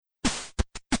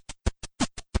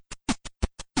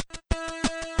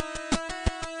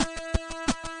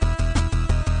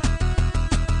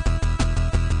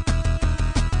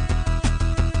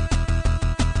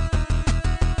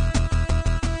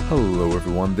Hello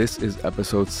everyone, this is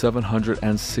episode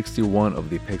 761 of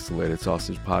the Pixelated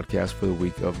Sausage Podcast for the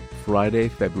week of Friday,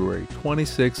 February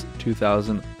 26,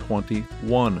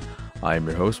 2021. I am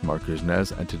your host, Marc,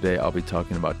 and today I'll be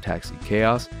talking about Taxi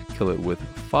Chaos, Kill It With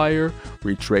Fire,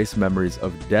 Retrace Memories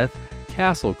of Death,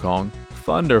 Castle Kong,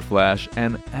 Thunderflash,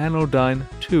 and Anodyne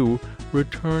 2,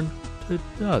 Return to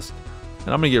Dust.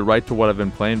 And I'm going to get right to what I've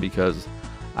been playing because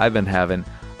I've been having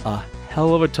a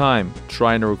hell of a time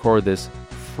trying to record this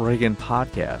friggin'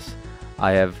 podcast.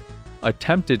 I have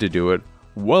attempted to do it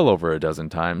well over a dozen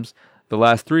times. The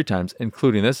last 3 times,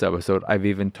 including this episode, I've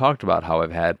even talked about how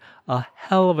I've had a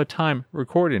hell of a time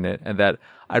recording it and that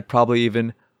I'd probably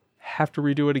even have to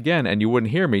redo it again and you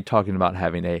wouldn't hear me talking about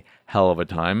having a hell of a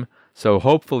time. So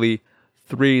hopefully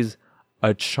 3's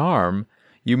a charm.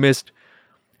 You missed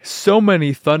so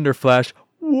many Thunderflash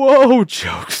whoa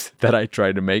jokes that I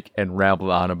tried to make and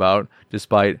rambled on about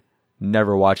despite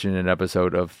never watching an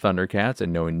episode of Thundercats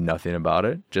and knowing nothing about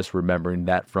it, just remembering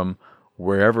that from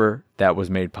wherever that was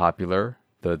made popular,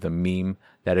 the meme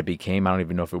that it became. I don't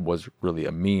even know if it was really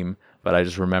a meme, but I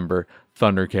just remember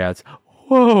Thundercats,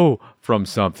 whoa, from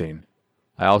something.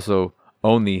 I also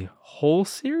own the whole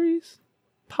series,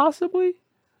 possibly,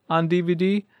 on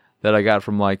DVD that I got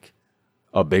from like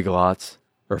a Big Lots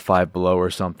or Five Below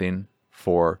or something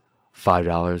for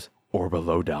 $5 or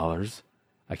below dollars.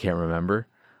 I can't remember.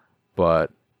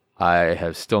 But I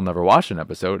have still never watched an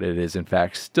episode. It is, in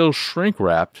fact, still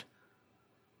shrink-wrapped.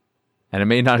 And it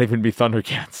may not even be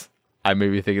Thundercats. I may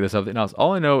be thinking of something else.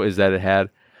 All I know is that it had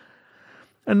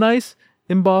a nice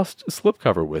embossed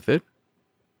slipcover with it.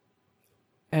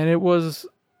 And it was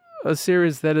a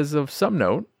series that is of some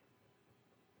note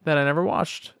that I never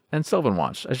watched and still haven't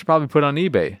watched. I should probably put it on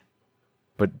eBay.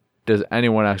 But does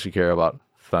anyone actually care about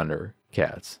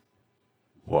Thundercats?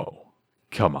 Whoa.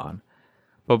 Come on.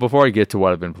 But before I get to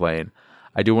what I've been playing,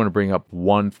 I do want to bring up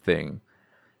one thing,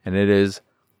 and it is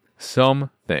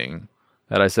something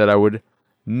that I said I would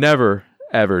never,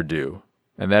 ever do,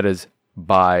 and that is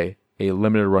buy a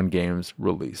limited run games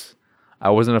release.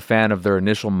 I wasn't a fan of their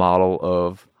initial model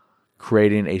of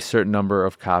creating a certain number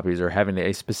of copies or having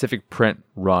a specific print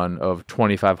run of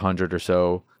 2,500 or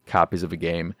so copies of a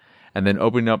game, and then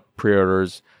opening up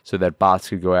pre-orders so that bots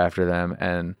could go after them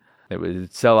and it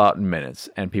would sell out in minutes,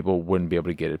 and people wouldn't be able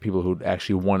to get it. People who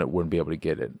actually want it wouldn't be able to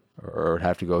get it, or would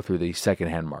have to go through the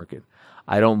secondhand market.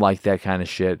 I don't like that kind of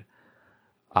shit.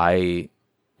 I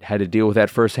had to deal with that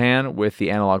firsthand with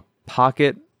the Analog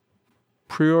Pocket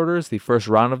pre-orders, the first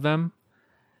round of them,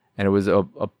 and it was a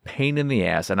pain in the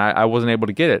ass, and I wasn't able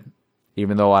to get it,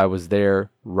 even though I was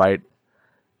there right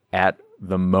at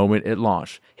the moment it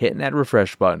launched, hitting that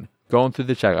refresh button, going through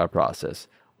the checkout process,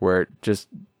 where it just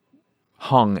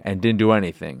hung and didn't do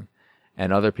anything,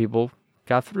 and other people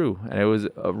got through, and it was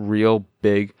a real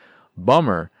big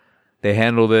bummer. They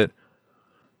handled it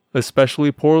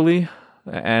especially poorly,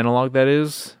 Analog that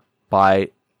is, by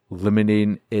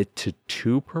limiting it to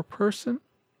 2 per person.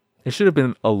 It should have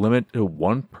been a limit to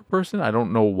 1 per person. I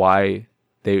don't know why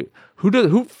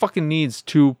who fucking needs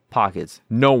 2 pockets?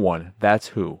 No one. That's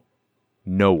who.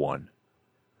 No one.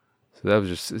 So that was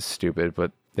just stupid,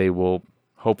 but they will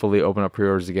hopefully open up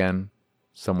pre-orders again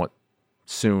somewhat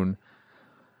soon.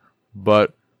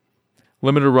 But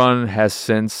Limited Run has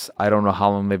since, I don't know how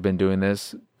long they've been doing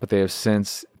this, but they have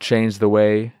since changed the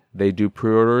way they do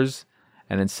pre-orders,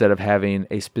 and instead of having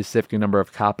a specific number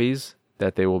of copies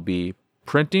that they will be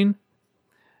printing,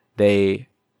 they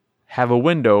have a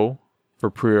window for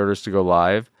pre-orders to go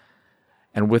live,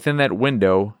 and within that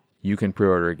window you can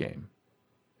pre-order a game.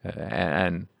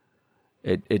 And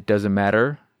it doesn't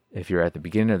matter if you're at the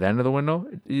beginning or the end of the window.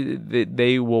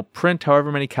 They will print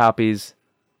however many copies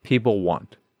people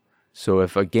want. So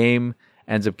if a game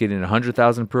ends up getting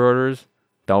 100,000 pre-orders,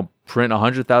 they'll print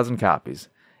 100,000 copies.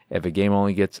 If a game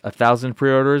only gets 1,000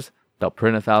 pre-orders, they'll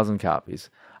print 1,000 copies.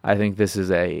 I think this is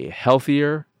a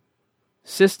healthier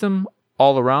system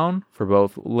all around for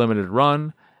both limited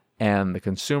run and the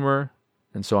consumer,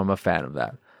 and so I'm a fan of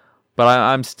that. But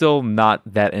I'm still not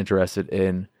that interested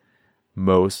in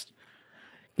most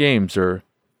games or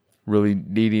really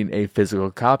needing a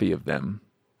physical copy of them.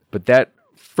 But that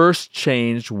first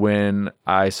changed when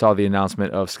I saw the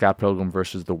announcement of Scott Pilgrim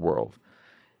vs. the World.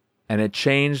 And it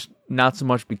changed not so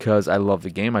much because I love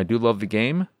the game. I do love the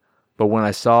game. But when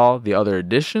I saw the other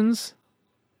editions,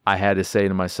 I had to say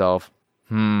to myself,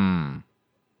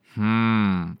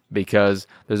 because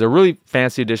there's a really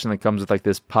fancy edition that comes with like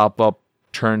this pop-up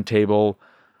turntable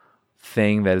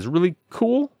thing that is really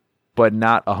cool, but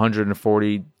not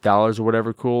 $140 or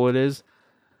whatever cool it is.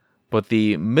 But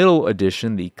the middle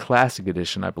edition, the classic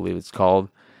edition, I believe it's called,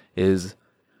 is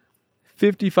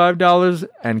 $55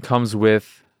 and comes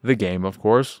with the game, of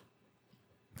course.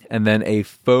 And then a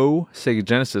faux Sega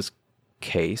Genesis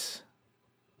case,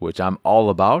 which I'm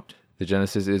all about. The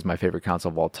Genesis is my favorite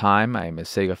console of all time. I am a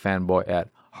Sega fanboy at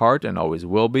heart and always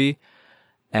will be.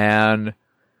 And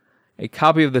a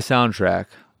copy of the soundtrack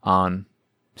on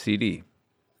CD,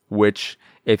 which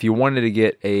if you wanted to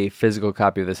get a physical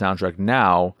copy of the soundtrack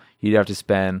now, you'd have to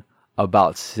spend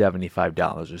about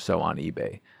 $75 or so on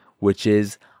eBay, which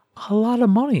is a lot of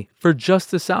money for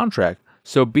just the soundtrack.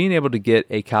 So being able to get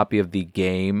a copy of the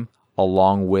game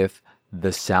along with the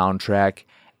soundtrack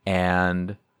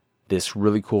and this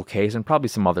really cool case and probably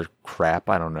some other crap,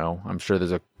 I don't know. I'm sure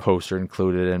there's a poster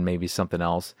included and maybe something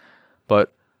else.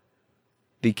 But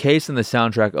the case and the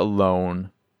soundtrack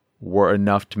alone were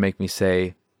enough to make me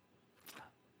say,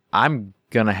 I'm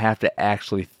going to have to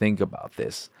actually think about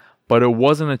this. But it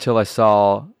wasn't until I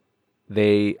saw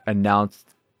they announced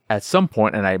at some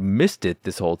point, and I missed it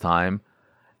this whole time,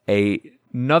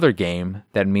 another game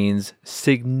that means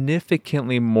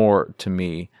significantly more to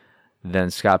me than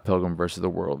Scott Pilgrim vs. the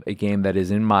World. A game that is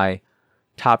in my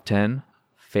top 10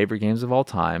 favorite games of all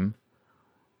time,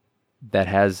 that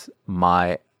has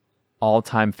my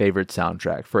all-time favorite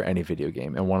soundtrack for any video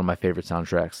game, and one of my favorite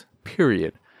soundtracks,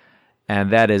 period. And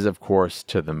that is, of course,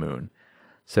 To the Moon.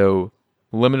 So,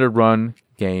 Limited Run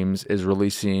Games is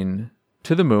releasing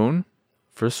To the Moon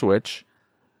for Switch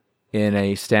in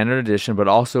a standard edition, but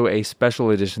also a special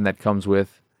edition that comes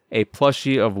with a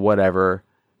plushie of whatever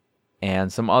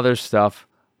and some other stuff,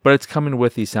 but it's coming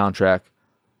with the soundtrack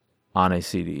on a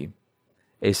CD.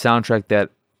 A soundtrack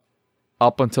that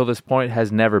up until this point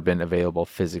has never been available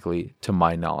physically to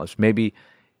my knowledge. Maybe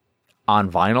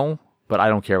on vinyl, but I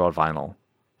don't care about vinyl.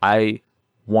 I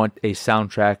want a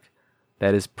soundtrack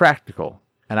that is practical,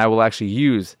 and I will actually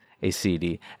use a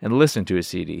CD and listen to a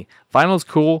CD. Vinyl's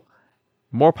cool.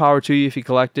 More power to you if you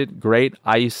collect it. Great.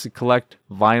 I used to collect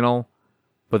vinyl,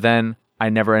 but then I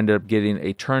never ended up getting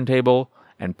a turntable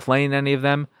and playing any of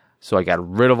them, so I got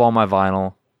rid of all my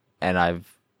vinyl, and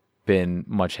I've been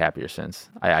much happier since.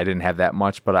 I didn't have that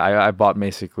much, but I bought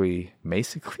basically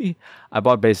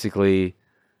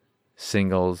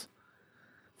singles.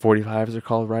 45s are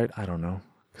called, right? I don't know,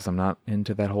 because I'm not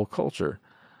into that whole culture.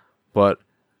 But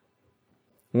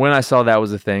when I saw that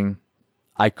was a thing,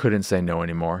 I couldn't say no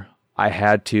anymore. I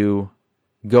had to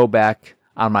go back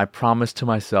on my promise to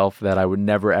myself that I would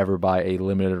never ever buy a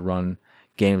limited run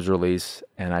games release,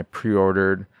 and I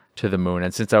pre-ordered To the Moon.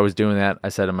 And since I was doing that, I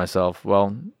said to myself,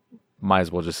 well, might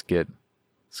as well just get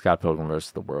Scott Pilgrim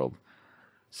vs. the World.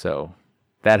 So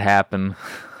that happened.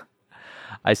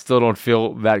 I still don't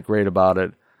feel that great about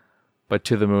it, but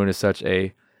To the Moon is such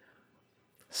a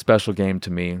special game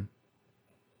to me,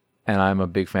 and I'm a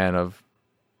big fan of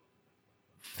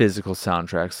physical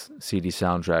soundtracks, CD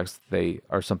soundtracks. They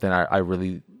are something I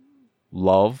really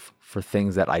love for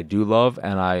things that I do love,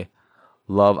 and I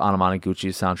love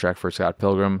Anamanaguchi's soundtrack for Scott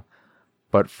Pilgrim,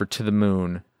 but for To the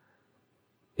Moon,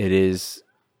 it is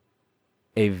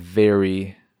a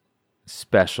very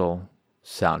special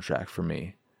soundtrack for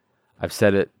me. I've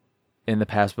said it in the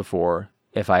past before.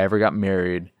 If I ever got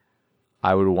married,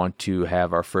 I would want to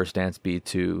have our first dance be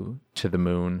to the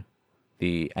Moon,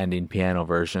 the ending piano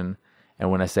version.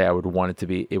 And when I say I would want it to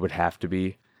be, it would have to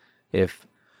be. If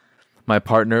my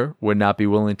partner would not be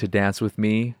willing to dance with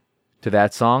me to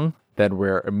that song, then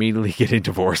we're immediately getting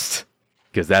divorced.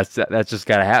 Because that's just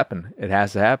got to happen. It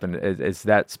has to happen. It's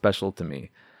that special to me.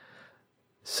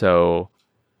 So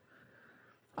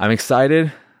I'm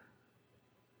excited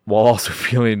while also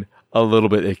feeling a little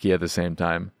bit icky at the same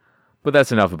time. But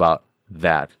that's enough about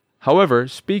that. However,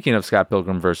 speaking of Scott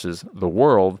Pilgrim vs. the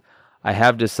World, I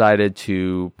have decided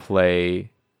to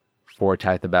play for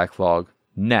Attack the Backlog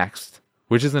next,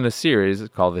 which isn't a series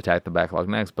called Attack the Backlog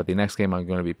Next, but the next game I'm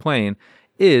going to be playing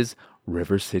is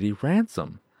River City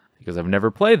Ransom, because I've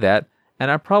never played that, and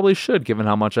I probably should, given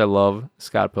how much I love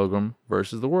Scott Pilgrim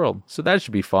vs. the World. So that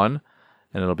should be fun,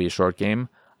 and it'll be a short game.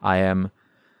 I am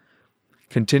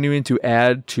continuing to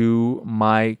add to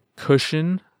my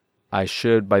cushion. I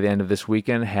should, by the end of this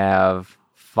weekend, have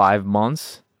 5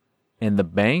 months in the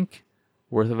bank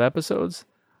worth of episodes,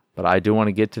 but I do want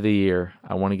to get to the year.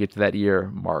 I want to get to that year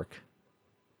mark.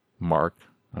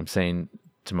 I'm saying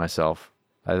to myself,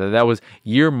 that was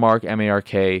year mark,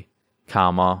 M-A-R-K,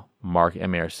 comma, Mark,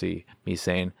 M-A-R-C. Me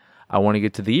saying, I want to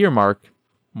get to the year mark,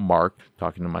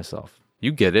 talking to myself.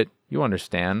 You get it. You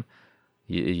understand.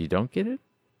 You don't get it?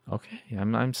 Okay,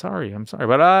 I'm sorry.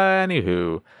 But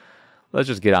anywho, let's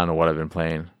just get on to what I've been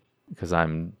playing, because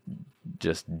I'm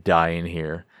just dying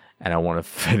here, and I want to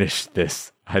finish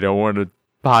this. I don't want to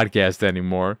podcast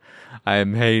anymore. I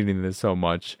am hating this so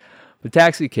much. But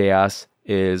Taxi Chaos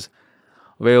is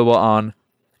available on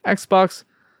Xbox,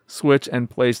 Switch, and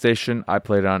PlayStation. I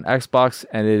played it on Xbox,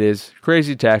 and it is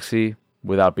Crazy Taxi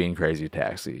without being Crazy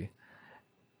Taxi.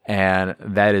 And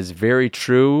that is very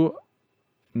true,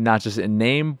 not just in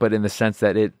name, but in the sense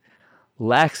that it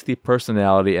lacks the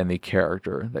personality and the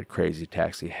character that Crazy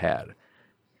Taxi had.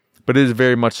 But it is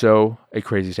very much so a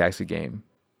Crazy Taxi game.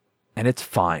 And it's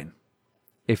fine.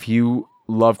 If you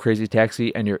love Crazy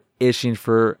Taxi and you're itching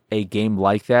for a game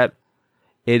like that,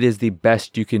 it is the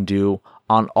best you can do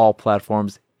on all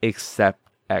platforms except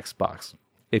Xbox.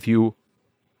 If you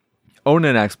own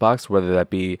an Xbox, whether that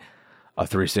be a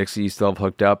 360 you still have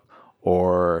hooked up,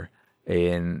 or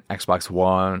an Xbox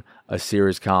One, a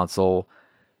Series console,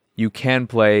 you can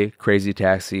play Crazy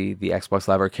Taxi, the Xbox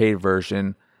Live Arcade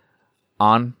version,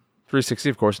 on 360,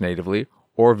 of course, natively,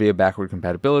 or via backward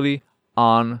compatibility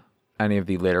on any of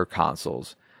the later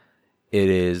consoles. It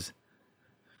is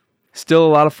still a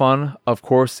lot of fun. Of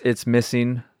course, it's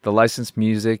missing the licensed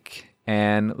music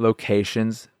and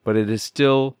locations, but it is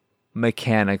still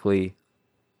mechanically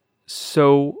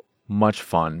so much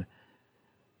fun.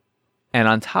 And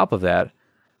on top of that,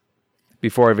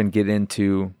 before I even get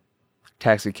into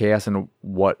Taxi Chaos and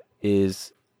what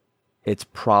is its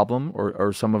problem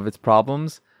or some of its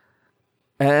problems,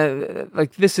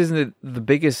 like this isn't the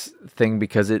biggest thing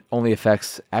because it only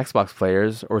affects Xbox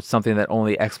players, or it's something that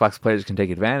only Xbox players can take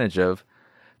advantage of.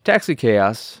 Taxi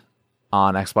Chaos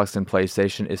on Xbox and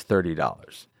PlayStation is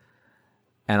 $30.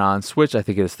 And on Switch, I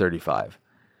think it is $35.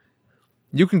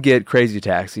 You can get Crazy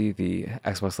Taxi, the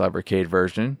Xbox Live Arcade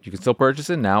version. You can still purchase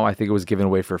it now. I think it was given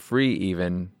away for free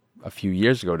even a few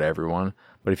years ago to everyone.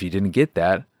 But if you didn't get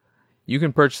that, you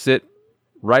can purchase it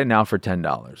right now for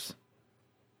 $10.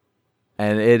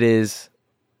 And it is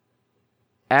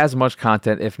as much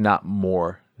content, if not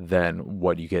more, than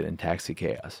what you get in Taxi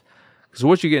Chaos. Because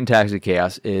what you get in Taxi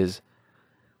Chaos is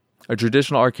a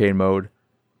traditional arcade mode,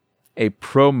 a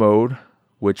pro mode,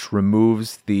 which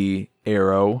removes the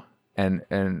arrow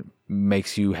and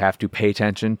makes you have to pay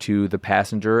attention to the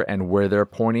passenger and where they're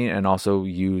pointing, and also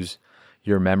use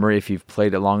your memory if you've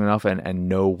played it long enough and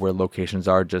know where locations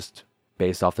are just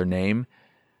based off their name.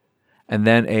 And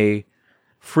then a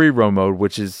free roam mode,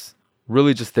 which is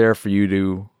really just there for you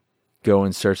to go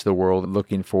and search the world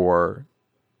looking for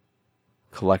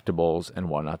collectibles and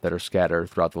whatnot that are scattered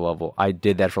throughout the level. I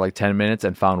did that for like 10 minutes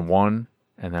and found one,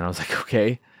 and then I was like,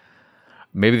 okay,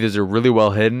 maybe these are really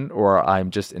well hidden, or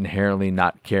I'm just inherently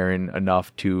not caring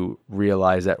enough to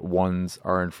realize that ones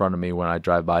are in front of me when I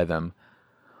drive by them.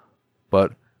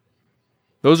 But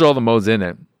those are all the modes in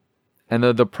it. And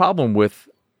the problem with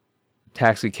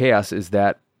Taxi Chaos is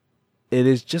that it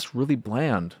is just really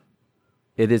bland.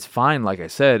 It is fine, like I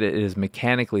said, it is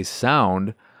mechanically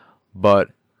sound, but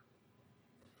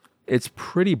it's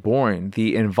pretty boring.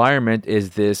 The environment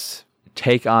is this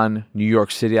take on New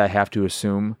York City, I have to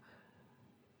assume,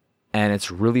 and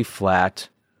it's really flat.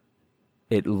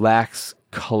 It lacks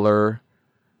color.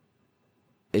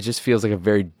 It just feels like a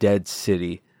very dead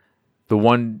city. The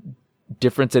one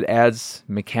difference it adds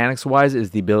mechanics-wise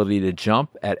is the ability to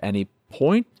jump at any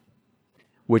point,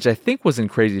 which I think was in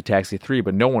Crazy Taxi 3,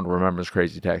 but no one remembers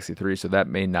Crazy Taxi 3, so that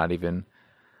may not even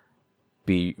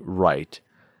be right.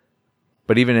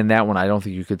 But even in that one, I don't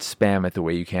think you could spam it the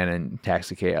way you can in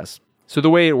Taxi Chaos. So the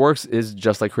way it works is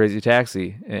just like Crazy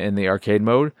Taxi. In the arcade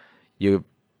mode, you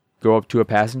go up to a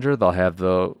passenger, they'll have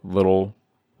the little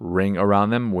ring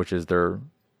around them, which is their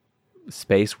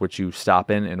space which you stop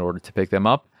in order to pick them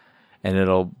up, and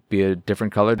it'll be a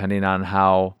different color depending on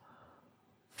how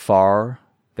far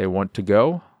they want to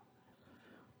go.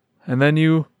 And then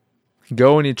you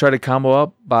go and you try to combo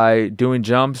up by doing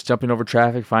jumps, jumping over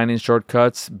traffic, finding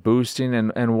shortcuts, boosting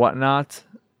and whatnot.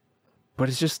 But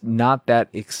it's just not that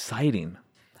exciting.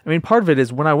 I mean, part of it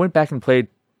is when I went back and played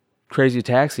Crazy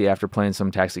Taxi after playing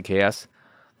some Taxi Chaos,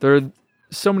 there are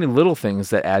so many little things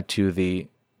that add to the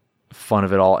fun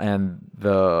of it all and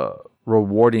the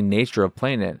rewarding nature of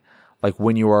playing it. Like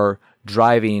when you are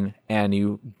driving and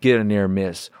you get a near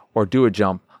miss or do a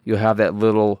jump, you'll have that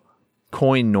little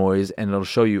coin noise and it'll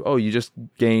show you, oh, you just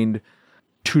gained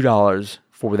 $2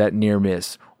 for that near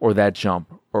miss or that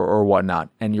jump or whatnot.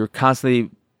 And you're constantly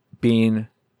being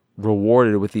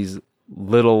rewarded with these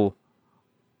little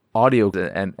audio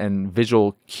and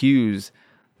visual cues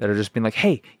that are just being like,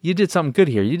 hey, you did something good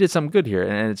here. You did something good here.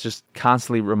 And it's just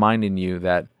constantly reminding you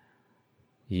that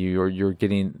you're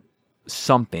getting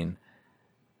something.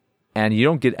 And you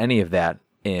don't get any of that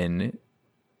in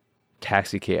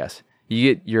Taxi Chaos.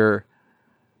 You get your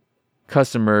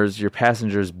customers, your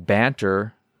passengers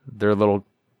banter, their little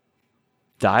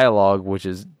dialogue, which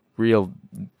is real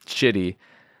shitty.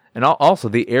 And also,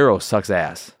 the arrow sucks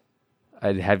ass.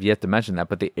 I have yet to mention that,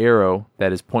 but the arrow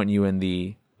that is pointing you in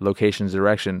the location's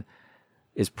direction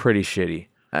is pretty shitty.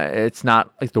 It's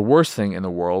not like the worst thing in the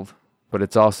world, but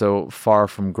it's also far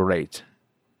from great.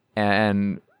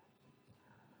 And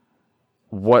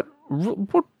what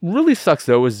really sucks,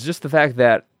 though, is just the fact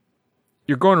that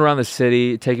you're going around the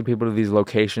city, taking people to these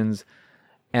locations,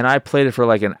 and I played it for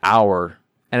like an hour,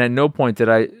 and at no point did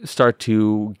I start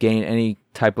to gain any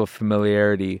type of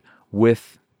familiarity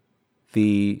with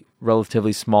the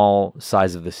relatively small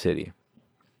size of the city.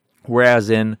 Whereas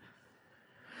in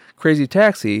Crazy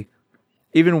Taxi,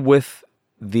 even with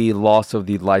the loss of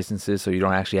the licenses, so you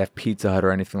don't actually have Pizza Hut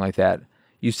or anything like that,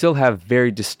 you still have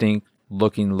very distinct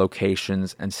looking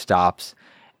locations and stops,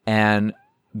 and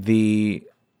the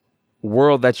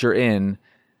world that you're in,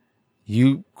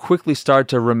 you quickly start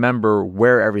to remember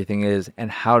where everything is and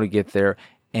how to get there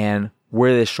and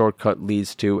where this shortcut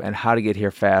leads to and how to get here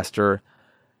faster.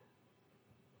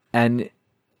 And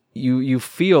you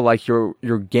feel like you're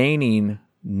gaining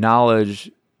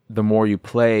knowledge the more you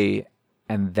play,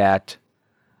 and that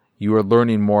you are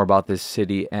learning more about this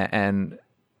city. And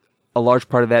a large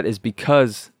part of that is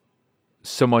because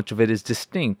so much of it is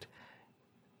distinct.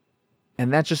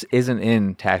 And that just isn't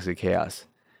in Taxi Chaos.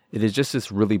 It is just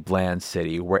this really bland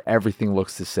city where everything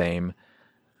looks the same.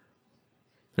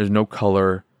 There's no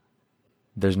color.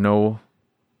 There's no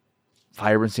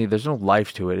vibrancy. There's no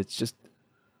life to it. It's just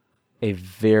a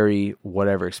very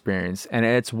whatever experience. And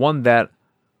it's one that,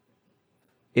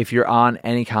 if you're on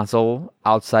any console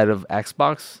outside of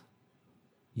Xbox,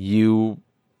 you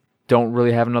don't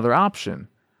really have another option.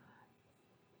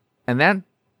 And that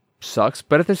sucks.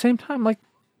 But at the same time, like,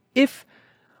 if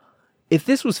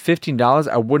this was $15,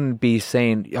 I wouldn't be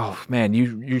saying, oh man,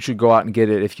 you should go out and get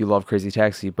it if you love Crazy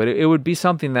Taxi. But it would be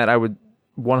something that I would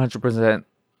 100%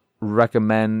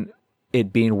 recommend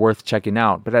it being worth checking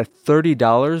out. But at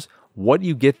 $30, what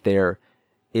you get there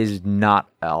is not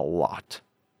a lot.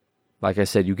 Like I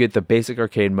said, you get the basic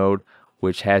arcade mode,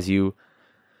 which has you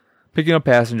picking up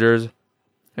passengers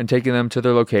and taking them to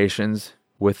their locations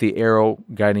with the arrow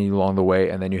guiding you along the way.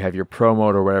 And then you have your pro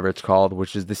mode, or whatever it's called,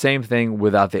 which is the same thing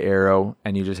without the arrow.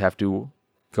 And you just have to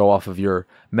go off of your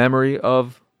memory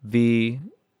of the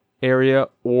area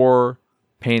or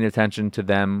paying attention to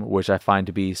them, which I find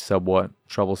to be somewhat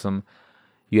troublesome.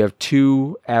 You have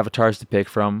 2 avatars to pick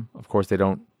from. Of course, they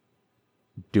don't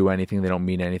do anything. They don't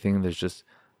mean anything. There's just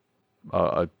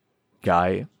a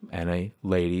guy and a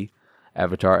lady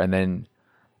avatar, and then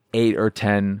 8 or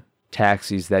 10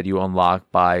 taxis that you unlock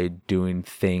by doing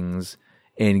things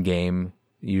in game,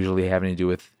 usually having to do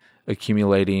with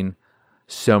accumulating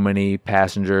so many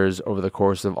passengers over the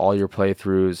course of all your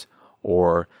playthroughs,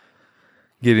 or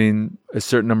getting a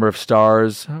certain number of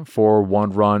stars for one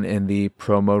run in the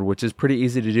pro mode, which is pretty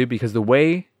easy to do because the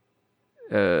way,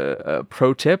 a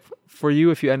pro tip for you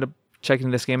if you end up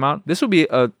checking this game out, this will be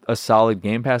a solid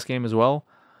Game Pass game as well,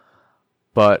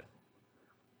 but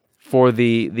for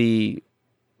the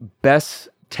best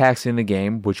taxi in the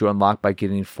game, which you unlock by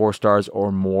getting 4 stars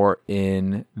or more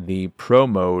in the pro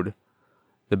mode,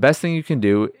 the best thing you can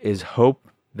do is hope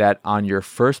that on your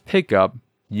first pickup,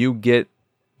 you get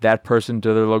that person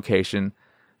to their location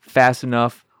fast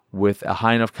enough with a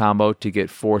high enough combo to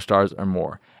get 4 stars or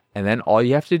more. And then all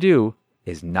you have to do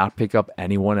is not pick up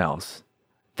anyone else.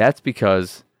 That's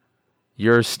because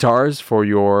your stars for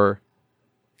your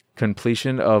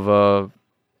completion of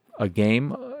a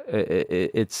game,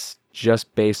 it's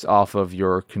just based off of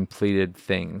your completed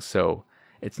things. So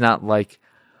it's not like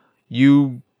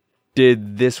you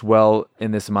did this well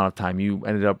in this amount of time. You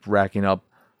ended up racking up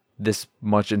this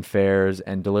much in fares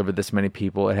and delivered this many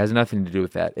people. It has nothing to do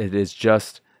with that. It is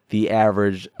just the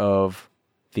average of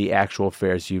the actual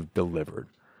fares you've delivered.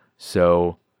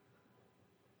 So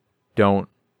don't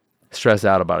stress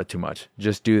out about it too much.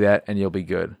 Just do that and you'll be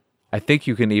good. I think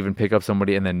you can even pick up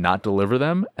somebody and then not deliver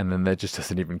them, and then that just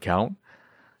doesn't even count.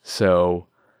 So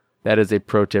that is a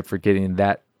pro tip for getting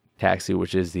that taxi,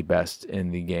 which is the best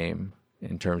in the game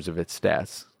in terms of its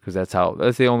stats, because that's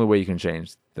the only way you can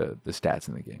change the stats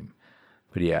in the game.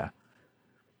 But yeah,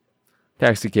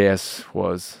 Taxi Chaos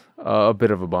was a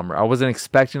bit of a bummer. I wasn't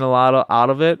expecting a lot out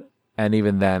of it, and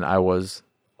even then I was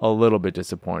a little bit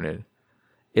disappointed.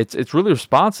 It's really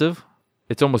responsive.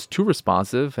 It's almost too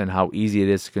responsive, and how easy it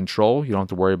is to control. You don't have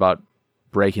to worry about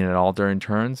braking at all during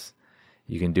turns.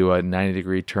 You can do a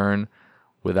 90-degree turn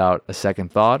without a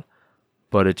second thought,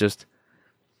 but it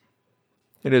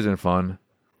isn't fun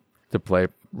to play,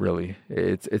 really.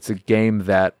 It's a game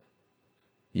that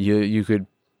you could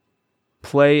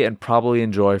play and probably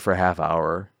enjoy for a half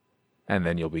hour, and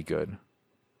then you'll be good.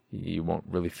 You won't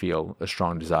really feel a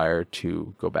strong desire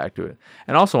to go back to it.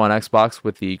 And also on Xbox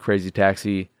with the Crazy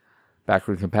Taxi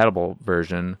backward compatible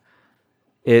version,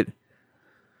 it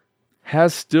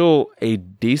has still a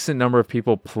decent number of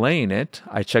people playing it.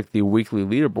 I checked the weekly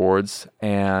leaderboards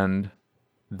and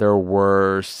there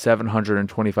were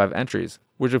 725 entries,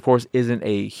 which of course isn't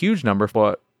a huge number,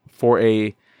 but for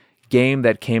a game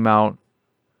that came out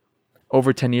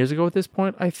over 10 years ago at this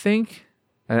point, I think.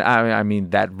 And I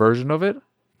mean, that version of it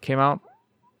came out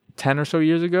 10 or so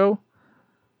years ago.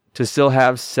 To still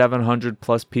have 700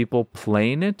 plus people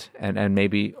playing it and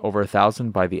maybe over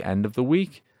 1,000 by the end of the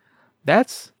week,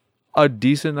 that's a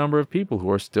decent number of people who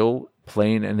are still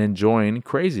playing and enjoying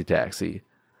Crazy Taxi.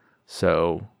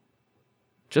 So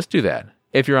just do that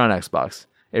if you're on Xbox.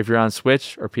 If you're on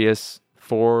Switch or PS4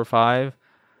 or 5,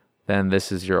 then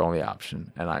this is your only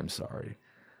option, and I'm sorry.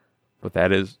 But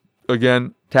that is,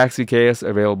 again, Taxi Chaos,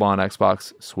 available on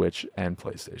Xbox, Switch, and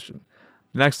PlayStation.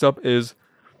 Next up is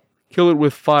Kill It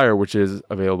With Fire, which is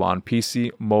available on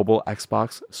PC, mobile,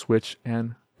 Xbox, Switch,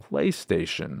 and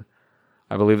PlayStation.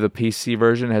 I believe the PC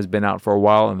version has been out for a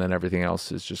while, and then everything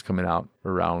else is just coming out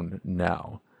around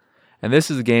now. And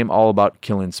this is a game all about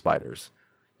killing spiders.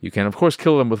 You can, of course,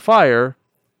 kill them with fire,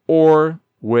 or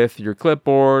with your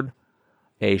clipboard,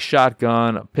 a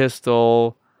shotgun, a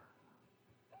pistol,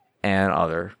 and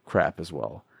other crap as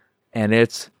well. And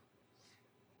it's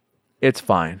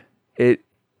fine. It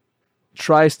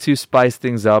tries to spice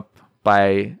things up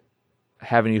by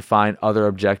having you find other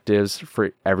objectives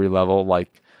for every level,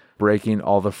 like breaking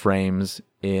all the frames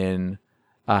in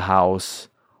a house,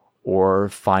 or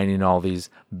finding all these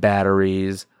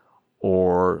batteries,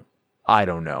 or I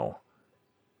don't know.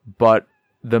 But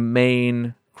the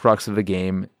main crux of the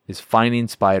game is finding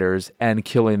spiders and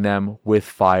killing them with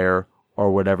fire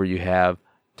or whatever you have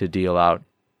to deal out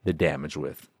the damage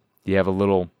with. You have a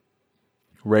little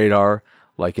radar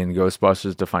like in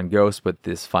Ghostbusters to find ghosts, but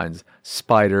this finds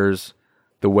spiders.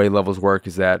 The way levels work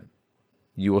is that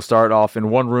you will start off in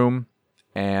one room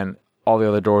and all the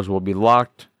other doors will be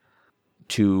locked.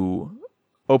 To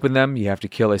open them, you have to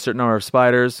kill a certain number of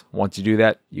spiders. Once you do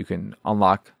that, you can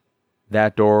unlock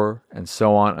that door and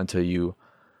so on until you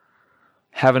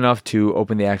have enough to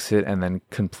open the exit and then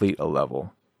complete a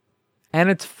level. And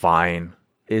it's fine.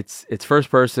 It's first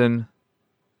person.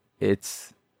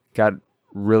 It's got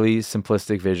really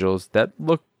simplistic visuals that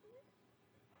look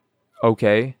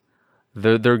okay.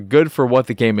 They're good for what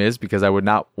the game is, because I would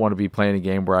not want to be playing a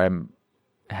game where I'm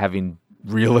having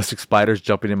realistic spiders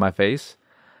jumping in my face,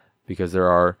 because there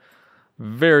are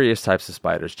various types of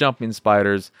spiders. Jumping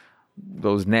spiders,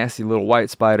 those nasty little white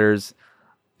spiders,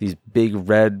 these big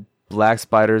red, black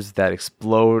spiders that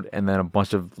explode and then a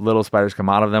bunch of little spiders come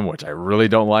out of them, which I really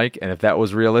don't like. And if that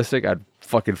was realistic, I'd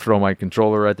fucking throw my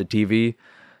controller at the TV,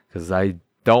 because I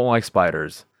don't like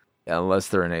spiders unless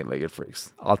they're in eight-legged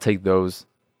freaks. I'll take those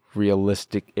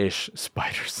realistic-ish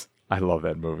spiders. I love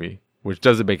that movie, which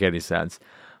doesn't make any sense.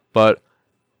 But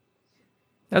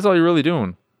that's all you're really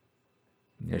doing.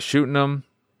 You're shooting them,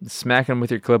 smacking them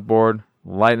with your clipboard,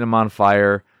 lighting them on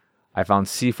fire. I found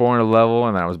C4 in a level,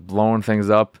 and then I was blowing things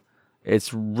up.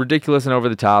 It's ridiculous and over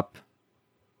the top,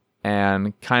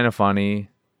 and kind of funny.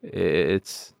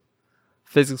 It's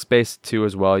physics-based too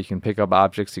as well. You can pick up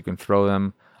objects, you can throw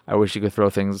them. I wish you could throw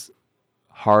things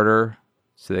harder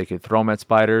so they could throw them at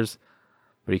spiders,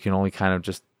 but you can only kind of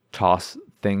just toss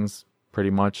things pretty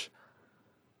much.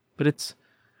 But it's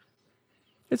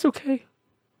okay.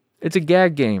 It's a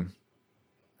gag game,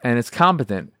 and it's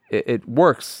competent. It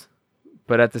works,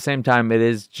 but at the same time, it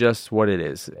is just what it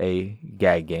is, a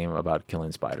gag game about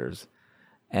killing spiders.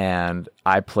 And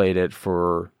I played it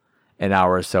for an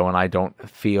hour or so, and I don't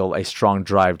feel a strong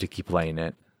drive to keep playing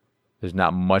it. There's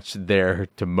not much there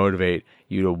to motivate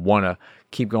you to want to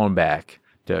keep going back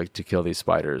to kill these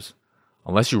spiders.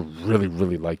 Unless you really,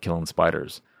 really like killing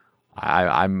spiders.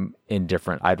 I'm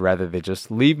indifferent. I'd rather they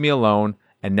just leave me alone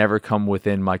and never come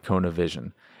within my cone of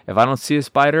vision. If I don't see a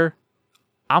spider,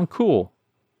 I'm cool.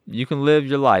 You can live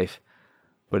your life.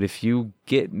 But if you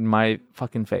get in my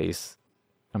fucking face,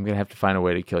 I'm going to have to find a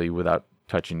way to kill you without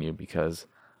touching you, because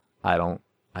I don't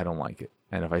like it.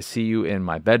 And if I see you in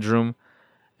my bedroom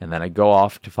and then I go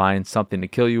off to find something to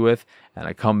kill you with and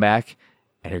I come back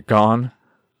and you're gone,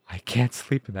 I can't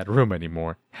sleep in that room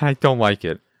anymore. I don't like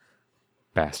it.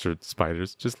 Bastard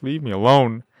spiders, just leave me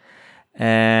alone.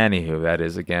 Anywho, that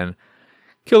is, again,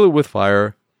 Kill It With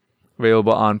Fire,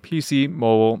 available on PC,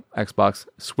 mobile, Xbox,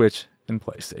 Switch, and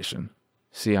PlayStation.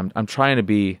 See, I'm trying to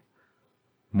be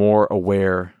more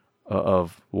aware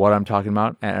of what I'm talking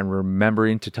about and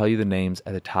remembering to tell you the names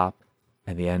at the top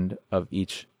and the end of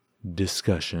each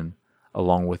discussion.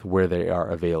 along with where they are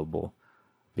available,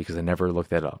 because I never looked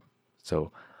that up.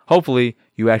 So hopefully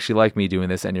you actually like me doing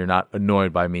this and you're not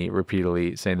annoyed by me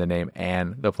repeatedly saying the name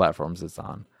and the platforms it's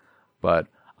on. But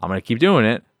I'm going to keep doing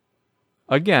it.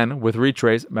 Again, with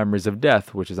Retrace Memories of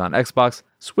Death, which is on Xbox,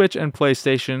 Switch, and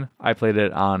PlayStation. I played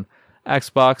it on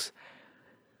Xbox.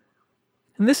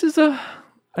 And this is a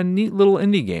neat little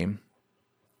indie game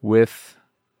with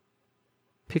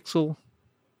pixel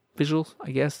visuals,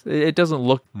 I guess. It doesn't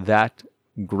look that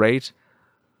great,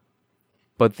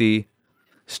 but the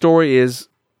story is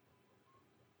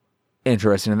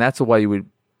interesting, and that is why you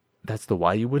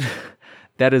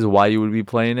would be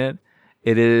playing it.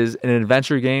 It is an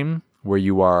adventure game where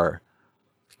you are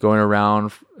going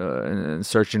around and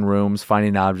searching rooms,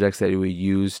 finding objects that you would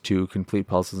use to complete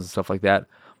puzzles and stuff like that.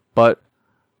 But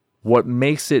what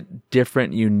makes it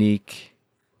different, unique,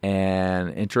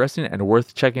 and interesting and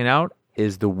worth checking out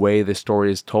is the way the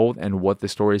story is told and what the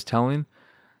story is telling.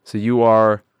 So you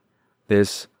are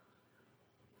this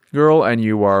girl and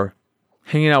you are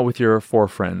hanging out with your 4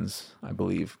 friends, I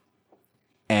believe.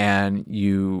 And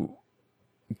you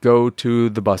go to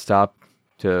the bus stop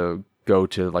to go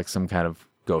to like some kind of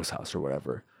ghost house or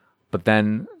whatever. But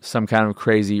then some kind of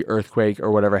crazy earthquake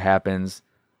or whatever happens.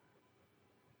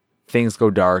 Things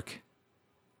go dark.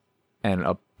 And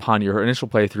upon your initial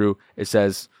playthrough, it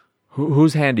says,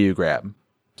 whose hand do you grab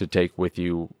to take with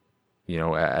you,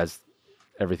 as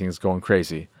everything's going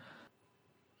crazy?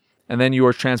 And then you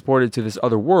are transported to this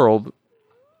other world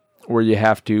where you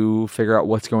have to figure out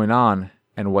what's going on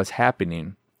and what's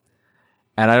happening.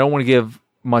 And I don't want to give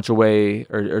much away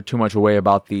or too much away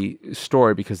about the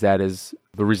story, because that is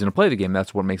the reason to play the game.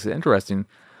 That's what makes it interesting.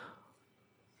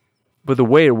 But the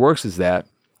way it works is that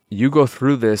you go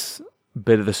through this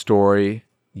bit of the story,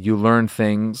 you learn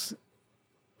things,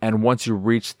 and once you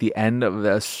reach the end of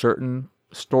a certain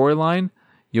storyline,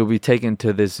 you'll be taken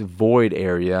to this void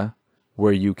area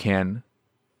where you can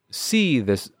see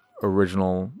this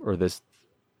original or the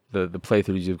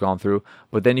playthroughs you've gone through,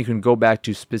 but then you can go back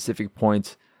to specific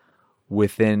points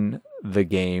within the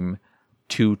game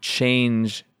to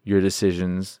change your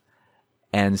decisions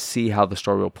and see how the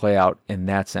story will play out in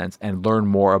that sense, and learn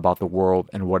more about the world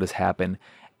and what has happened,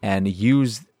 and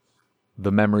use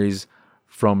the memories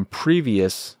from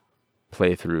previous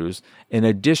playthroughs in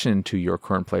addition to your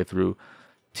current playthrough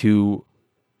to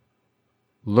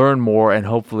learn more and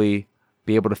hopefully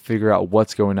be able to figure out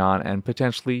what's going on and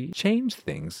potentially change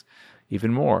things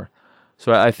even more.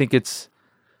 So I think it's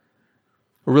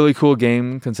a really cool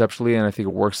game conceptually, and I think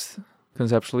it works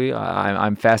conceptually.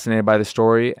 I'm fascinated by the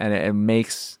story, and it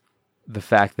makes the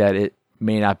fact that it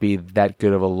may not be that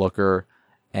good of a looker,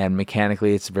 and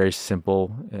mechanically it's very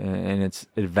simple in its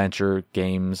adventure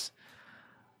games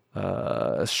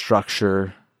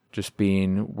structure, just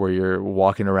being where you're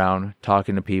walking around,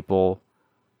 talking to people,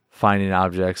 finding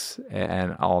objects,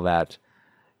 and all that.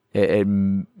 It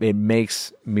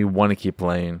makes me want to keep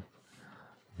playing.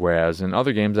 Whereas in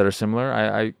other games that are similar,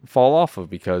 I fall off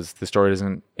of because the story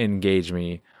doesn't engage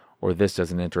me, or this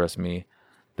doesn't interest me.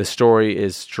 The story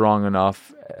is strong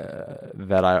enough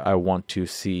that I want to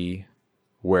see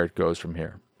where it goes from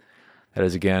here. That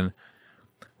is, again,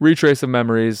 Retrace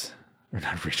Memories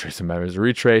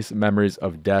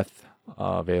of Death,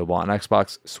 available on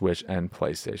Xbox, Switch, and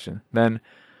PlayStation. Then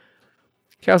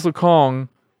Castle Kong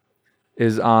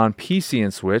is on PC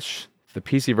and Switch. The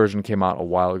PC version came out a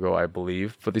while ago, I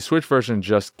believe, but the Switch version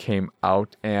just came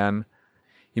out, and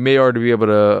you may already be able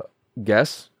to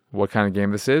guess what kind of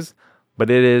game this is, but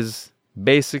it is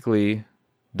basically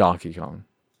Donkey Kong,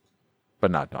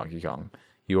 but not Donkey Kong.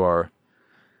 You are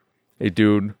a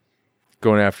dude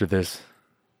going after this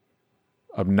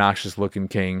obnoxious-looking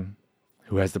king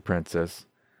who has the princess,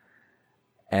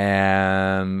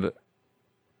 and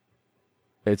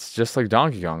it's just like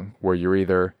Donkey Kong, where you're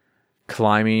either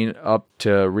climbing up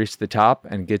to reach the top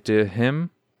and get to him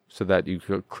so that you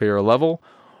could clear a level,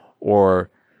 or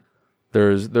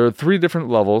there are 3 different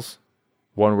levels.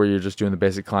 One where you're just doing the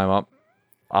basic climb up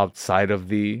outside of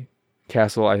the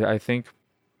castle, I think.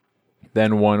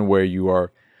 Then one where you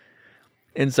are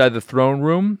inside the throne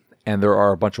room and there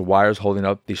are a bunch of wires holding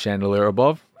up the chandelier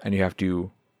above, and you have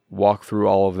to walk through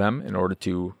all of them in order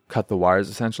to cut the wires,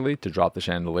 essentially, to drop the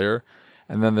chandelier.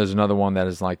 And then there's another one that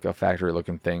is like a factory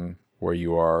looking thing where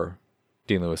you are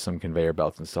dealing with some conveyor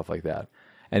belts and stuff like that.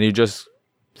 And you just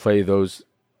play those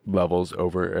levels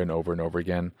over and over and over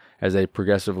again as they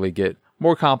progressively get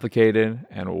more complicated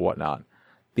and whatnot.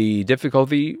 The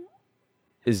difficulty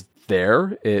is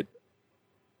there. It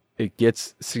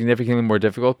gets significantly more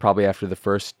difficult probably after the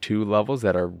first 2 levels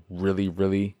that are really,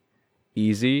 really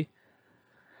easy.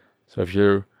 So if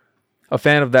you're a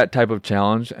fan of that type of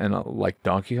challenge, and like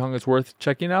Donkey Kong, it's worth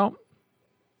checking out.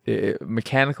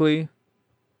 Mechanically,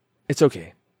 it's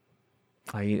okay.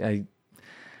 I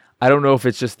don't know if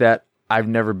it's just that I've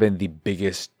never been the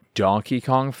biggest Donkey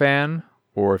Kong fan,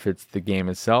 or if it's the game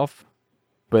itself,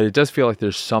 but it does feel like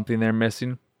there's something there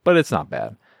missing. But it's not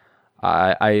bad.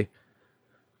 I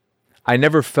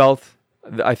never felt.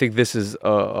 I think this is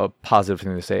a positive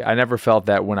thing to say. I never felt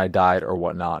that when I died or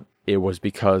whatnot, it was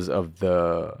because of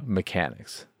the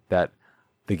mechanics, that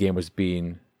the game was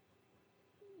being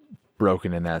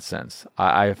broken in that sense.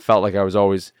 I felt like I was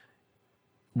always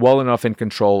well enough in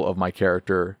control of my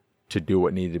character to do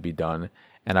what needed to be done,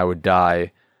 and I would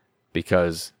die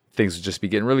because things would just be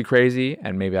getting really crazy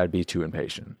and maybe I'd be too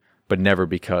impatient, but never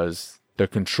because the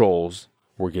controls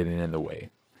were getting in the way.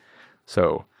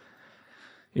 So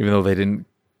even though they didn't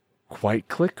quite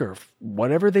click or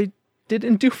whatever they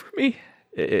didn't do for me,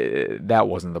 that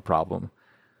wasn't the problem.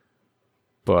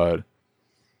 But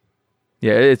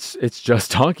yeah, it's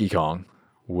just Donkey Kong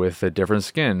with a different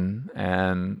skin,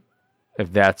 and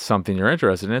if that's something you're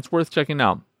interested in, it's worth checking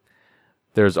out.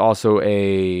 There's also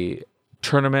a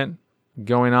tournament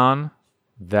going on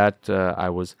that I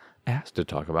was asked to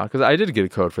talk about, because I did get a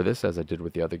code for this, as I did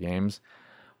with the other games,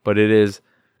 but it is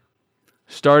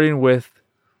starting with,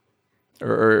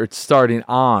 or it's starting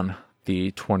on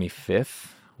the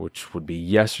 25th, which would be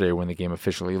yesterday when the game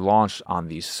officially launched on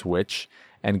the Switch,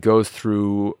 and goes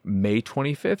through May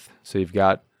 25th. So you've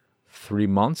got 3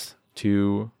 months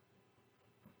to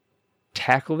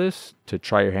tackle this, to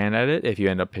try your hand at it if you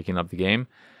end up picking up the game.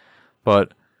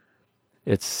 But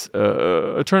it's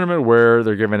a tournament where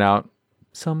they're giving out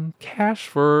some cash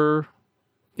for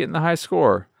getting the high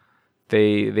score.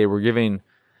 They were giving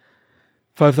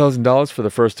 $5,000 for the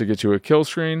first to get to a kill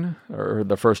screen, or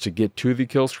the first to get to the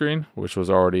kill screen, which was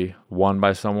already won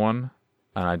by someone.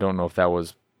 And I don't know if that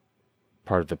was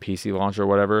part of the PC launch or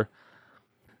whatever.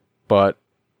 But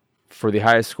for the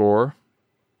highest score,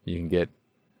 you can get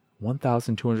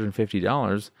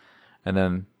 $1,250. And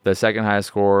then the second highest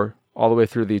score, all the way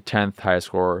through the 10th highest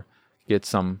score, get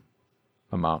some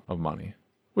amount of money,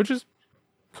 which is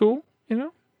cool, you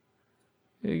know?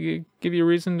 It give you a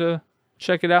reason to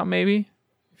check it out, maybe.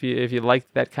 If you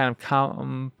like that kind of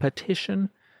competition,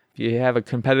 if you have a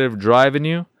competitive drive in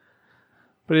you.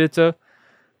 But it's a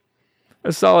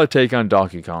solid take on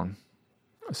Donkey Kong.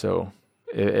 So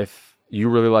if you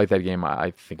really like that game,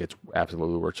 I think it's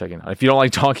absolutely worth checking out. If you don't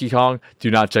like Donkey Kong, do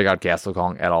not check out Castle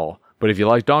Kong at all. But if you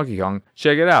like Donkey Kong,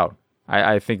 check it out.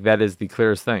 I think that is the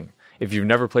clearest thing. If you've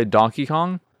never played Donkey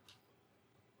Kong,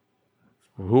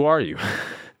 who are you?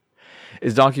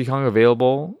 Is Donkey Kong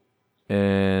available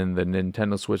in the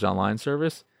Nintendo Switch Online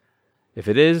service? If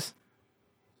it is,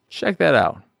 check that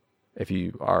out if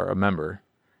you are a member.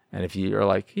 And if you are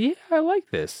like, yeah, I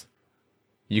like this,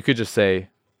 you could just say,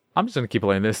 I'm just going to keep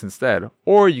playing this instead.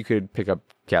 Or you could pick up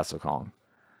Castle Kong.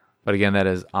 But again, that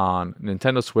is on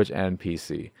Nintendo Switch and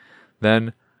PC.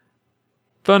 Then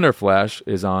Thunderflash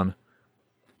is on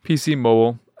PC,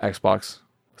 mobile, Xbox,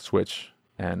 Switch,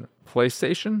 and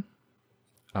PlayStation.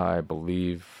 I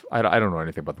believe, I don't know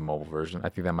anything about the mobile version. I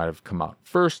think that might have come out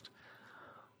first.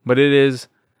 But it is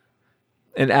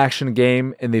an action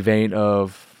game in the vein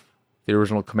of the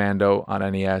original Commando on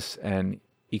NES and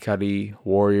Ikari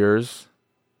Warriors.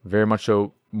 Very much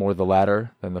so more the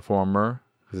latter than the former,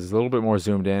 because it's a little bit more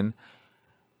zoomed in.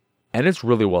 And it's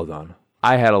really well done.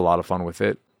 I had a lot of fun with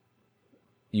it.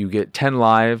 You get 10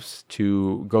 lives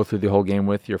to go through the whole game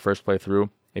with your first playthrough.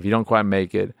 If you don't quite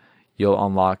make it, you'll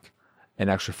unlock an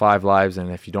extra 5 lives, and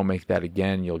if you don't make that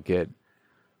again, you'll get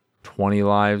 20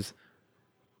 lives.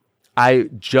 I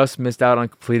just missed out on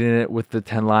completing it with the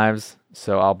 10 lives,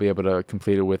 so I'll be able to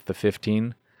complete it with the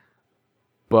 15.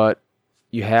 But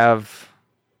you have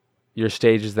your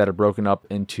stages that are broken up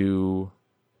into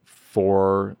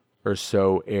 4 or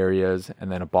so areas,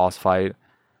 and then a boss fight.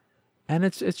 And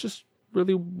it's just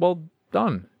really well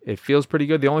done. It feels pretty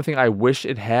good. The only thing I wish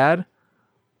it had,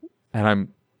 and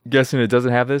I'm guessing it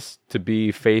doesn't have this, to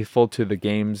be faithful to the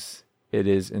games it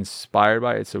is inspired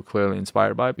by. It's so clearly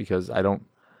inspired by, because I don't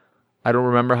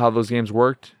remember how those games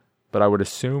worked, but I would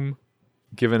assume,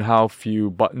 given how few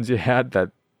buttons you had,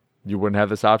 that you wouldn't have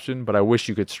this option. But I wish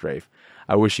you could strafe.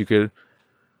 I wish you could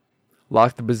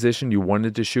lock the position you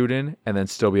wanted to shoot in and then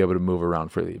still be able to move around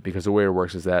freely, because the way it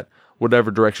works is that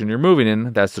whatever direction you're moving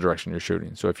in, that's the direction you're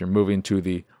shooting. So if you're moving to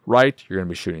the right, you're going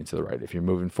to be shooting to the right. If you're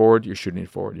moving forward, you're shooting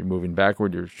forward. You're moving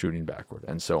backward, you're shooting backward,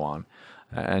 and so on.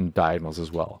 And diagonals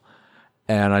as well.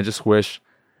 And I just wish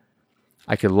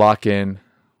I could lock in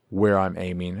where I'm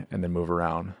aiming and then move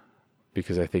around,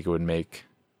 because I think it would make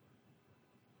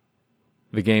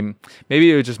the game,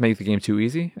 maybe it would just make the game too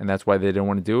easy, and that's why they didn't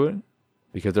want to do it.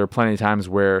 Because there are plenty of times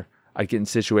where I'd get in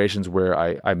situations where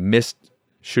I missed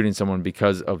shooting someone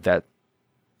because of that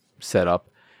setup,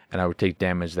 and I would take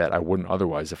damage that I wouldn't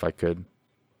otherwise if I could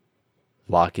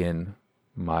lock in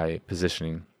my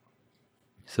positioning.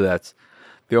 So that's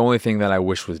the only thing that I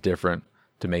wish was different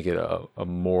to make it a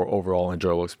more overall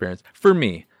enjoyable experience for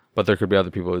me. But there could be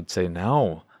other people who would say,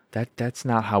 no, that's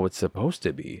not how it's supposed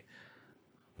to be.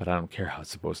 But I don't care how it's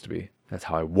supposed to be. That's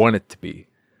how I want it to be.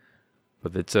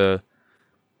 But it's a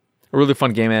really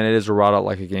fun game, and it is a Raw Out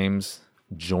Like a Games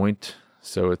joint.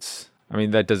 So this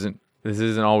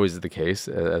isn't always the case,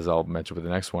 as I'll mention with the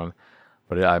next one.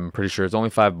 But I'm pretty sure it's only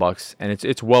 $5, and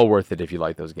it's well worth it if you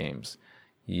like those games.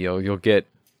 You'll get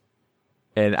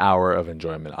an hour of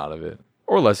enjoyment out of it,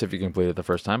 or less if you complete it the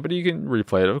first time. But you can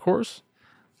replay it, of course.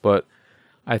 But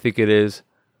I think it is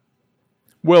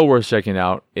well worth checking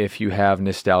out if you have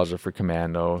nostalgia for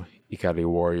Commando, Ikari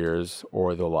Warriors,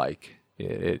 or the like.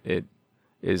 It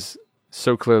is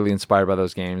so clearly inspired by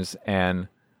those games and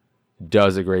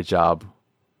does a great job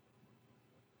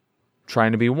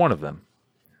trying to be one of them.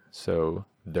 So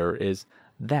there is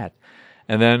that.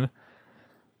 And then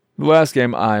the last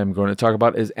game I'm going to talk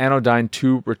about is Anodyne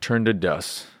 2 Return to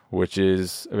Dust, which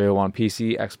is available on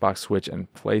PC, Xbox, Switch,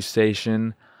 and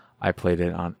PlayStation. I played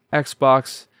it on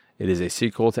Xbox. It is a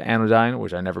sequel to Anodyne,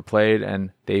 which I never played,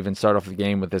 and they even start off the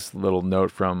game with this little note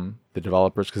from the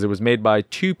developers, because it was made by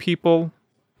 2 people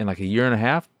in like a year and a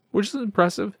half, which is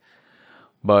impressive.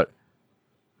 But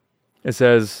it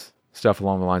says stuff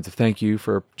along the lines of, thank you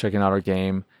for checking out our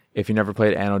game. If you never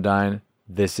played Anodyne,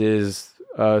 this is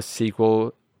a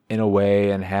sequel in a way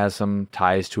and has some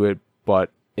ties to it, but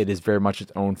it is very much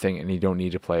its own thing, and you don't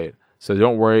need to play it. So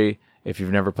don't worry if you've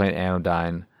never played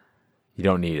Anodyne. You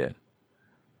don't need it.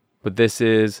 But this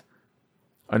is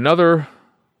another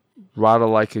Rada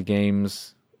Laika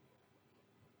Games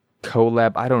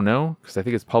collab. I don't know, because I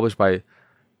think it's published by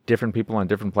different people on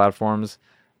different platforms.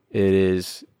 It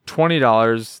is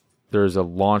 $20. There's a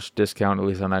launch discount, at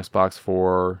least on Xbox,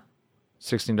 for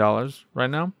 $16 right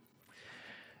now.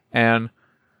 And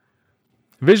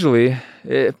visually,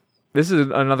 this is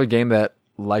another game that,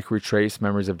 like Retrace,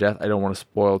 Memories of Death, I don't want to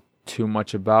spoil too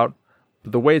much about.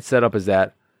 But the way it's set up is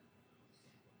that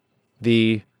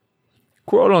the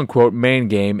quote-unquote main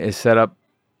game is set up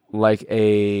like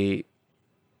a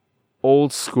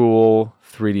old-school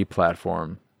 3D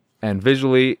platform. And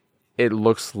visually, it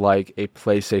looks like a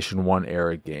PlayStation 1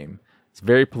 era game. It's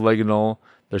very polygonal.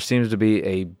 There seems to be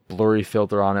a blurry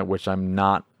filter on it, which I don't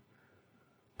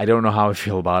know how I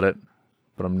feel about it,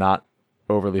 but I'm not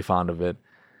overly fond of it.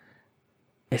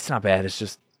 It's not bad. It's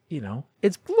just,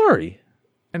 it's blurry.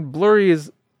 And blurry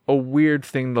is a weird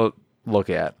thing to look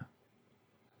at.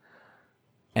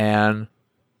 And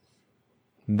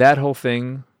that whole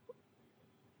thing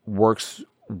works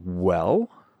well.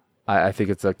 I think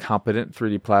it's a competent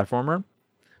 3D platformer.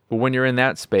 But when you're in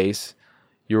that space,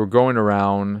 you're going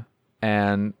around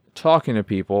and talking to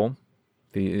people.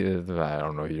 I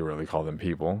don't know if you really call them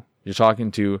people. You're talking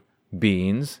to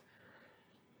beings.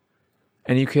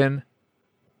 And you can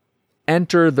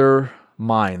enter their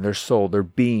mind, their soul, their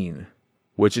being,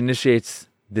 which initiates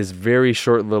this very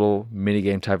short little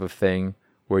minigame type of thing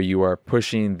where you are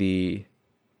pushing the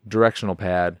directional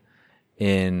pad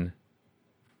in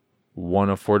one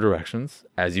of 4 directions,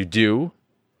 as you do,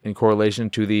 in correlation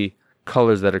to the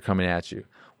colors that are coming at you,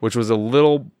 which was a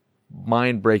little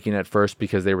mind-breaking at first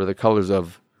because they were the colors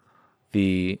of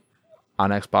on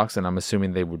Xbox, and I'm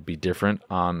assuming they would be different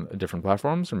on different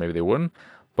platforms, or maybe they wouldn't.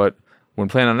 But when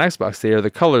playing on Xbox, they are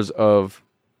the colors of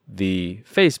the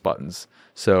face buttons.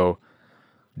 So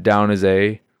down is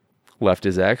A, left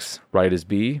is X, right is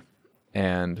B,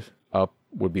 and up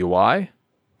would be Y.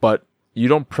 But you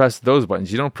don't press those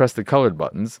buttons. You don't press the colored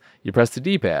buttons. You press the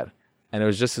D-pad. And it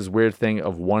was just this weird thing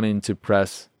of wanting to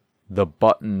press the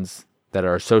buttons that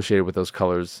are associated with those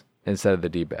colors instead of the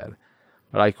D-pad.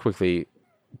 But I quickly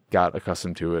got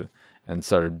accustomed to it and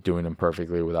started doing them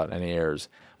perfectly without any errors.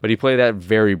 But you play that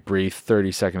very brief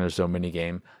 30-second or so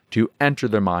minigame to enter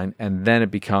their mind, and then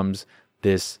it becomes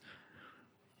this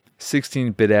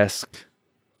 16-bit-esque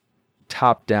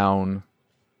top-down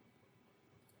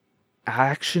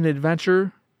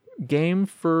action-adventure game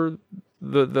for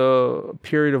the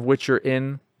period of which you're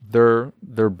in their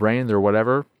brain, their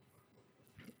whatever.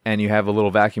 And you have a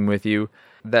little vacuum with you.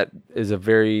 That is a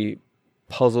very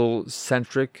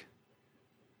puzzle-centric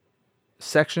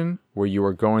section where you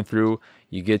are going through.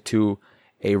 You get to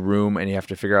a room and you have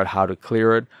to figure out how to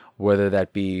clear it, whether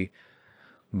that be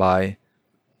by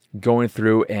going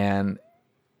through and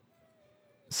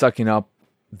sucking up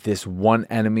this one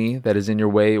enemy that is in your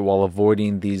way while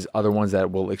avoiding these other ones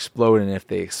that will explode. And if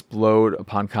they explode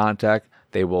upon contact,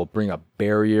 they will bring up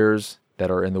barriers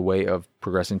that are in the way of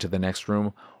progressing to the next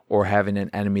room, or having an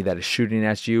enemy that is shooting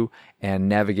at you and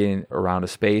navigating around a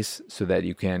space so that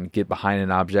you can get behind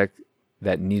an object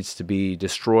that needs to be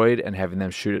destroyed and having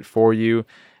them shoot it for you,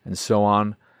 and so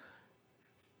on.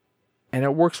 And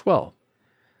it works well.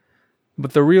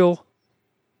 But the real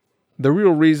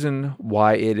reason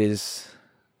why it is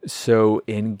so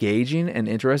engaging and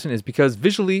interesting is because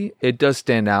visually it does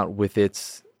stand out with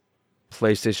its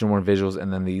PlayStation 1 visuals,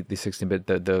 and then the 16-bit,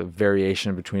 the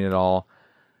variation between it all.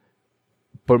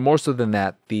 But more so than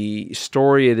that, the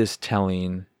story it is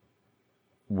telling,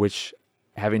 which,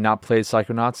 having not played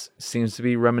Psychonauts, seems to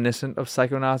be reminiscent of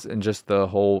Psychonauts, and just the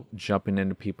whole jumping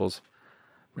into people's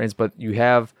brains. But you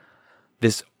have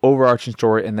this overarching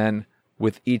story, and then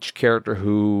with each character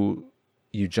who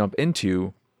you jump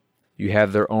into, you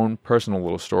have their own personal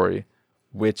little story,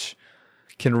 which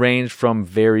can range from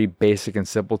very basic and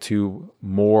simple to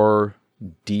more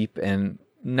deep and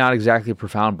not exactly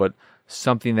profound, but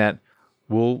something that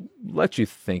will let you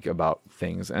think about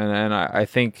things. And I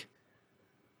think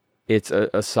it's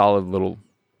a solid little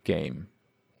game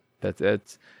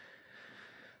that's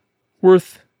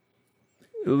worth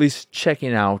at least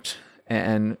checking out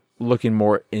and looking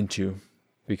more into,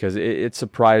 because it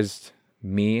surprised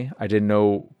me. I didn't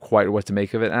know quite what to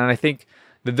make of it. And I think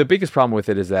the biggest problem with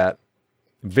it is that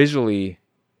visually,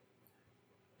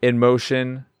 in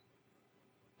motion,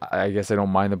 I guess I don't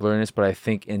mind the blurriness, but I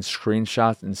think in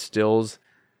screenshots and stills,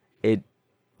 it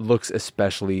looks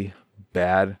especially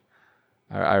bad.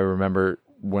 I remember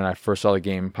when I first saw the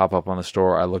game pop up on the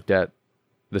store, I looked at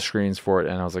the screens for it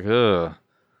and I was like, ugh,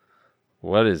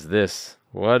 what is this?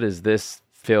 What is this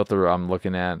filter I'm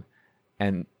looking at?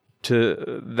 And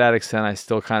to that extent, I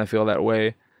still kind of feel that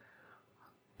way.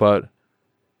 But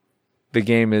the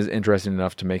game is interesting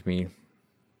enough to make me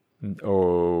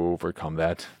overcome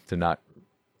that, to not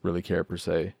really care per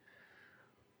se.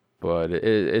 But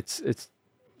it's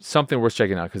something worth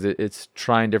checking out, because it's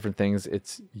trying different things.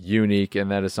 It's unique,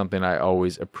 and that is something I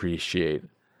always appreciate.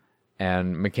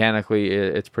 And mechanically,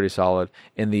 it's pretty solid.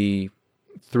 In the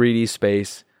 3D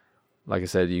space, like I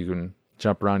said, you can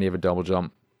jump around, you have a double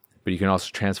jump, but you can also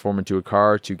transform into a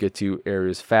car to get to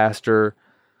areas faster,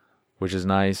 which is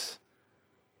nice.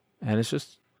 And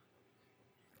it's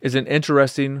an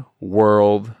interesting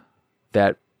world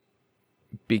that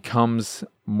becomes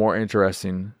more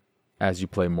interesting as you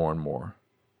play more and more,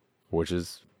 which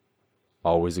is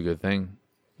always a good thing.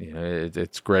 You know,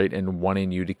 it's great in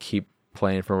wanting you to keep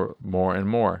playing for more and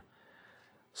more.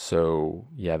 So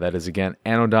yeah, that is again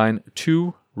Anodyne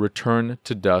 2: Return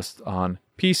to Dust on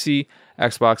PC,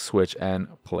 Xbox, Switch, and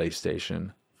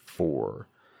PlayStation 4.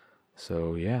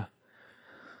 So yeah,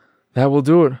 that will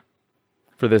do it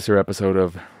for this here episode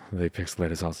of the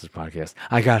Pixelated Sausage Podcast.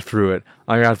 I got through it.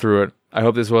 I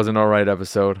hope this was an alright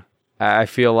episode. I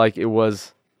feel like it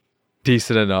was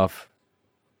decent enough,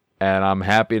 and I'm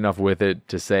happy enough with it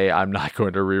to say I'm not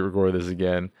going to re-record this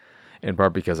again, in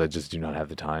part because I just do not have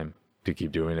the time to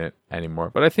keep doing it anymore.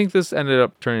 But I think this ended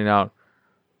up turning out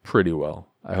pretty well.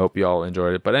 I hope you all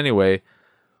enjoyed it. But anyway,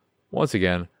 once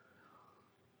again,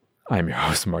 I'm your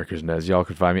host, Marc. Y'all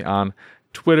can find me on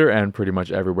Twitter and pretty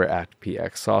much everywhere at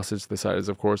PXSausage. The site is,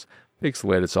 of course,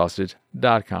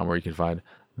 pixelatedsausage.com, where you can find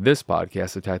this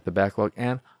podcast, Attack the Backlog,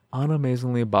 and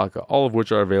Anime-zing, all of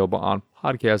which are available on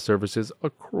podcast services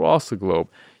across the globe.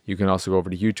 You can also go over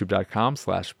to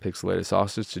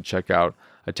youtube.com/pixelatedsausage to check out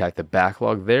Attack the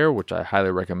Backlog there, which I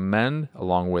highly recommend,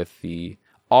 along with the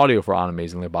audio for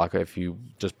Anime-zing if you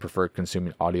just prefer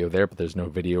consuming audio there, but there's no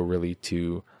video really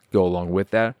to go along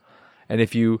with that. And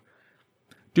if you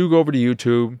do go over to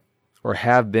YouTube, or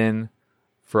have been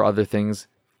for other things,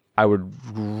 I would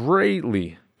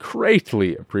greatly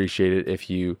appreciate it if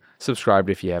you subscribed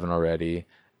if you haven't already,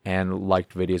 and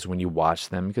liked videos when you watch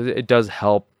them, because it does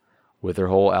help with their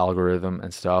whole algorithm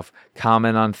and stuff.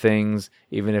 Comment on things,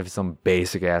 even if it's some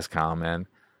basic ass comment,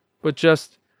 but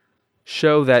just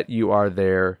show that you are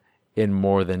there in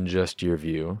more than just your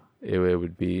view. It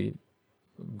would be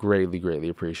greatly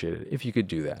appreciated if you could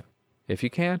do that. If you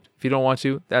can't, if you don't want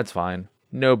to, that's fine.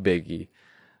 No biggie.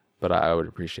 But I would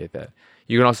appreciate that.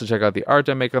 You can also check out the art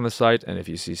I make on the site, and if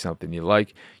you see something you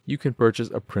like, you can purchase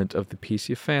a print of the piece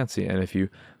you fancy. And if you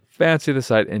fancy the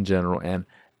site in general and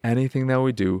anything that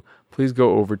we do, please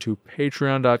go over to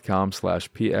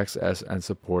patreon.com/pxs and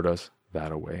support us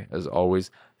that way. As always,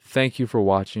 thank you for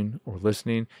watching or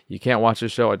listening. You can't watch the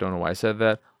show. I don't know why I said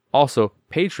that. Also,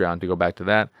 Patreon, to go back to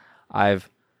that,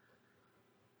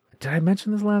 did I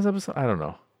mention this last episode? I don't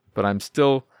know. But I'm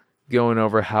still going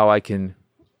over how I can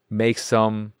make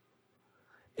some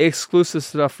exclusive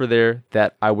stuff for there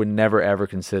that I would never ever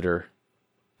consider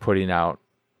putting out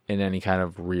in any kind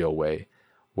of real way,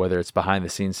 whether it's behind the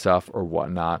scenes stuff or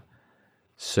whatnot.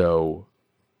 So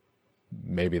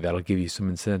maybe that'll give you some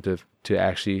incentive to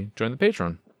actually join the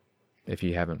Patreon if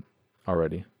you haven't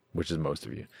already, which is most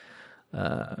of you.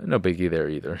 No biggie there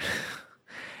either.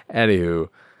 Anywho,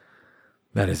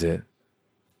 that is it.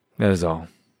 That is all.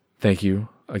 Thank you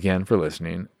again for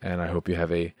listening, and I hope you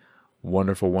have a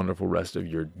wonderful, wonderful rest of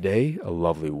your day, a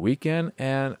lovely weekend,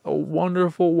 and a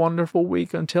wonderful, wonderful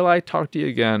week until I talk to you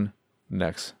again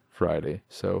next Friday.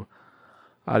 So,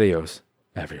 adios,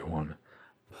 everyone.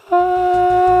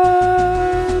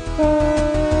 Bye.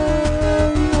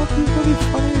 You know, it's really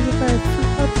funny that I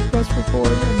forgot to press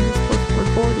record and it's supposed to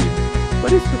recording,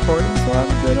 but it's recording, so I'm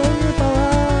good. Bye.